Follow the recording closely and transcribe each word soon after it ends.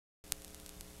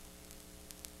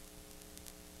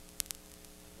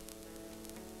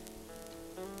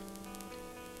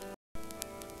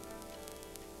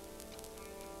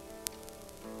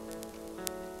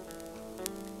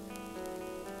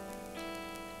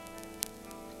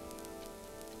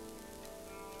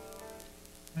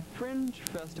Fringe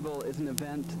Festival is an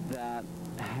event that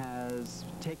has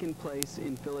taken place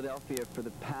in Philadelphia for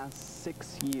the past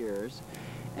 6 years,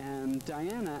 and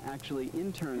Diana actually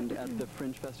interned at the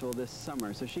Fringe Festival this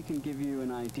summer, so she can give you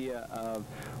an idea of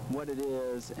what it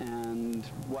is and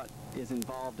what is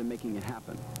involved in making it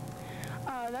happen.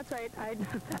 That's right.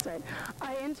 That's right.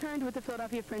 I interned with the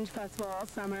Philadelphia Fringe Festival all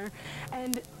summer,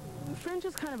 and Fringe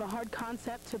is kind of a hard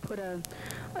concept to put a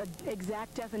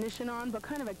exact definition on, but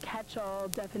kind of a catch-all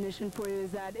definition for you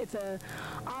is that it's a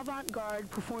avant-garde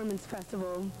performance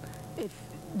festival, if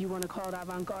you want to call it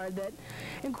avant-garde, that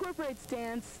incorporates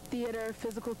dance, theater,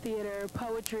 physical theater,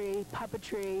 poetry,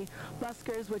 puppetry,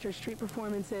 buskers, which are street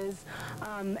performances,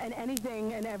 and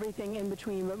anything and everything in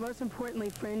between. But most importantly,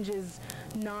 Fringe is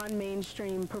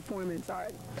non-mainstream performance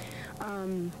art.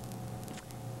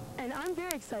 And I'm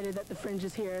very excited that the Fringe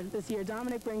is here this year.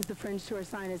 Dominic brings the Fringe to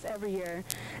Ursinus every year.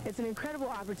 It's an incredible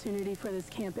opportunity for this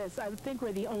campus. I think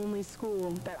we're the only school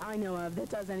that I know of that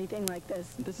does anything like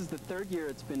this. This is the 3rd year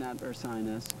it's been at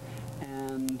Ursinus,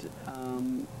 and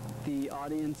the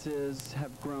audiences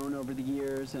have grown over the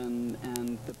years, and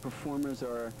the performers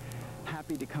are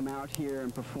happy to come out here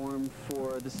and perform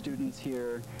for the students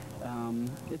here.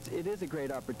 It is a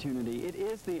great opportunity. It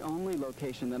is the only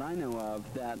location that I know of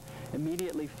that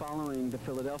immediately following the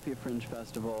Philadelphia Fringe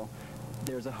Festival,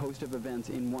 there's a host of events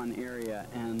in one area,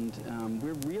 and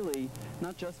we're really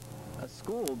not just a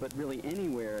school, but really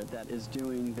anywhere that is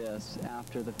doing this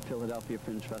after the Philadelphia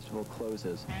Fringe Festival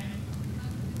closes.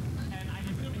 And I'm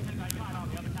assuming since I got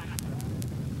off the other time.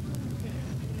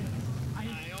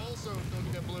 I also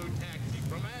took the blue taxi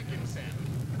from Atkinson.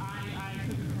 I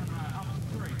took it from up the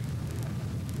street.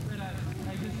 But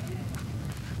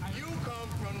You come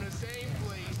from the same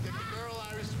place that the girl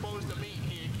I was supposed to meet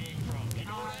here came from. You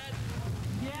know that?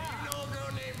 yeah. You know a girl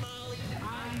named Molly?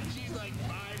 She's like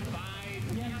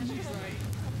 5'5". Yeah, She's like,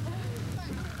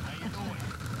 how you doing?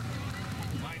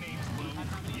 My name's Lou.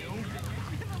 You?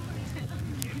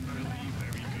 Kimberly,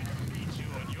 very good to meet you.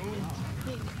 And you?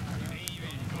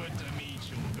 David, good to meet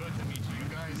you. Good to meet you. You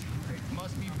guys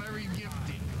must be very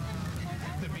gifted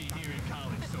to be here in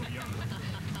college so young.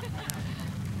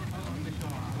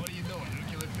 What are you doing?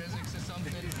 Nuclear physics or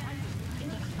something?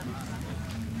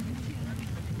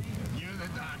 You're the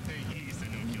doctor, he's the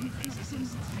nuclear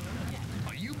physicist.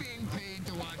 Are you being paid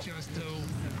to watch us too?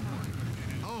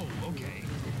 Oh, okay.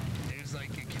 There's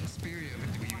like a conspiracy.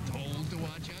 Were you told to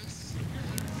watch us?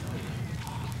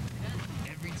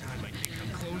 Every time I think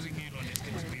I'm closing in on this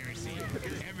conspiracy,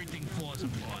 everything falls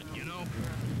apart, you know?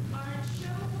 Our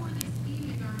show for this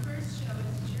evening, our first show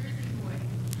is Jersey Boy.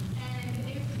 And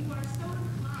if you are so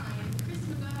inclined, Chris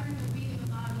McGovern will be in the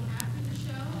lobby after the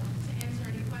show to answer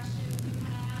any questions you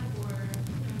have or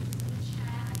just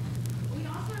chat. We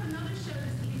also have another show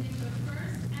this evening, the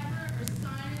first ever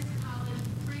Ursinus College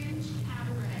Fringe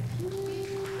Cabaret.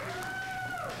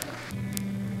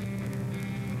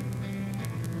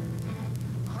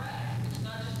 Crack, it's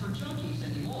not just for junkies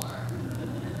anymore.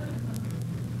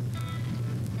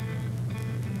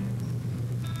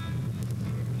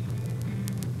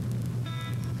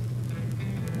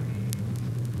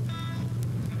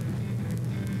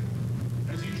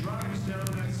 As he drives down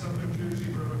that southern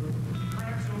Jersey road, he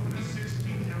cracks open a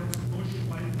 16-ounce Busch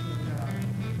Light cap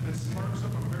that sparks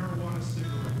up a marijuana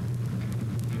cigarette.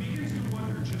 He begins to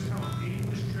wonder just how an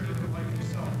English trader like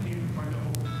himself came to find a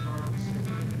home in Carlson.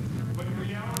 But in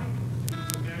reality, it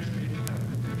was a match made in heaven.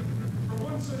 For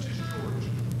one such as George,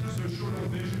 so short of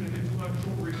vision and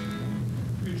intellectual reasoning,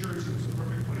 New Jersey was the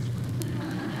perfect place for him.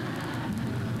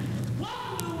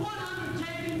 Welcome to one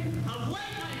undertaking of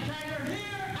Late Night Trader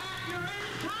here at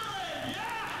Ursinus College!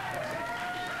 Yeah!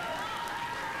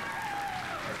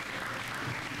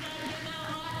 You guys getting that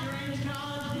hot? Ursinus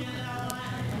College, you getting that hot?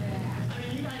 I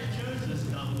mean, you guys chose this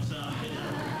stuff, so.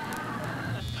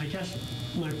 I guess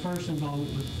my first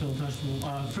involvement with the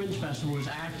Fringe Festival was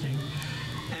acting.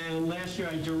 And last year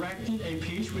I directed a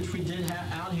piece which we did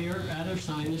have out here at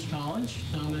Ursinus College.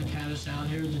 Dominic had us out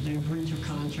here to do Breach of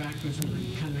Contract, which was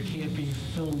kind of a campy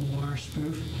film noir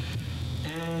spoof.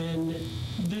 And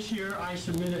this year I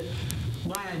submitted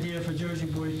my idea for Jersey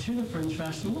Boy to the Fringe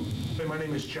Festival. Hey, my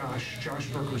name is Josh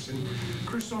Berkerson.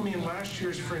 Chris saw me in last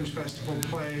year's Fringe Festival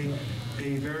play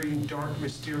a very dark,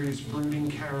 mysterious, brooding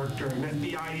character, an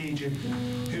FBI agent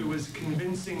who was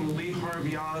convincing Lee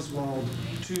Harvey Oswald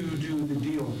to do the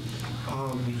deal.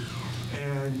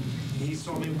 And he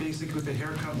saw me basically with a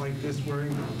haircut like this,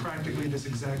 wearing practically this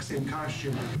exact same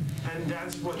costume. And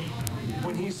that's what,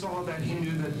 when he saw that, he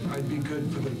knew that I'd be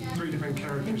good for the 3 different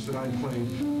characters that I played.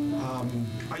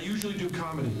 I usually do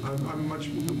comedy. I'm much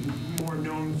more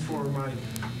known for my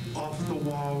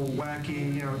off-the-wall,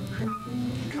 wacky, you know,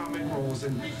 comic roles.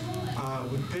 And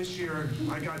this year,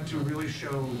 I got to really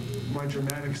show my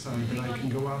dramatic side, that I can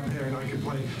go out there and I can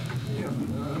play, you know,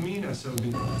 a mean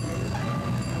SOB.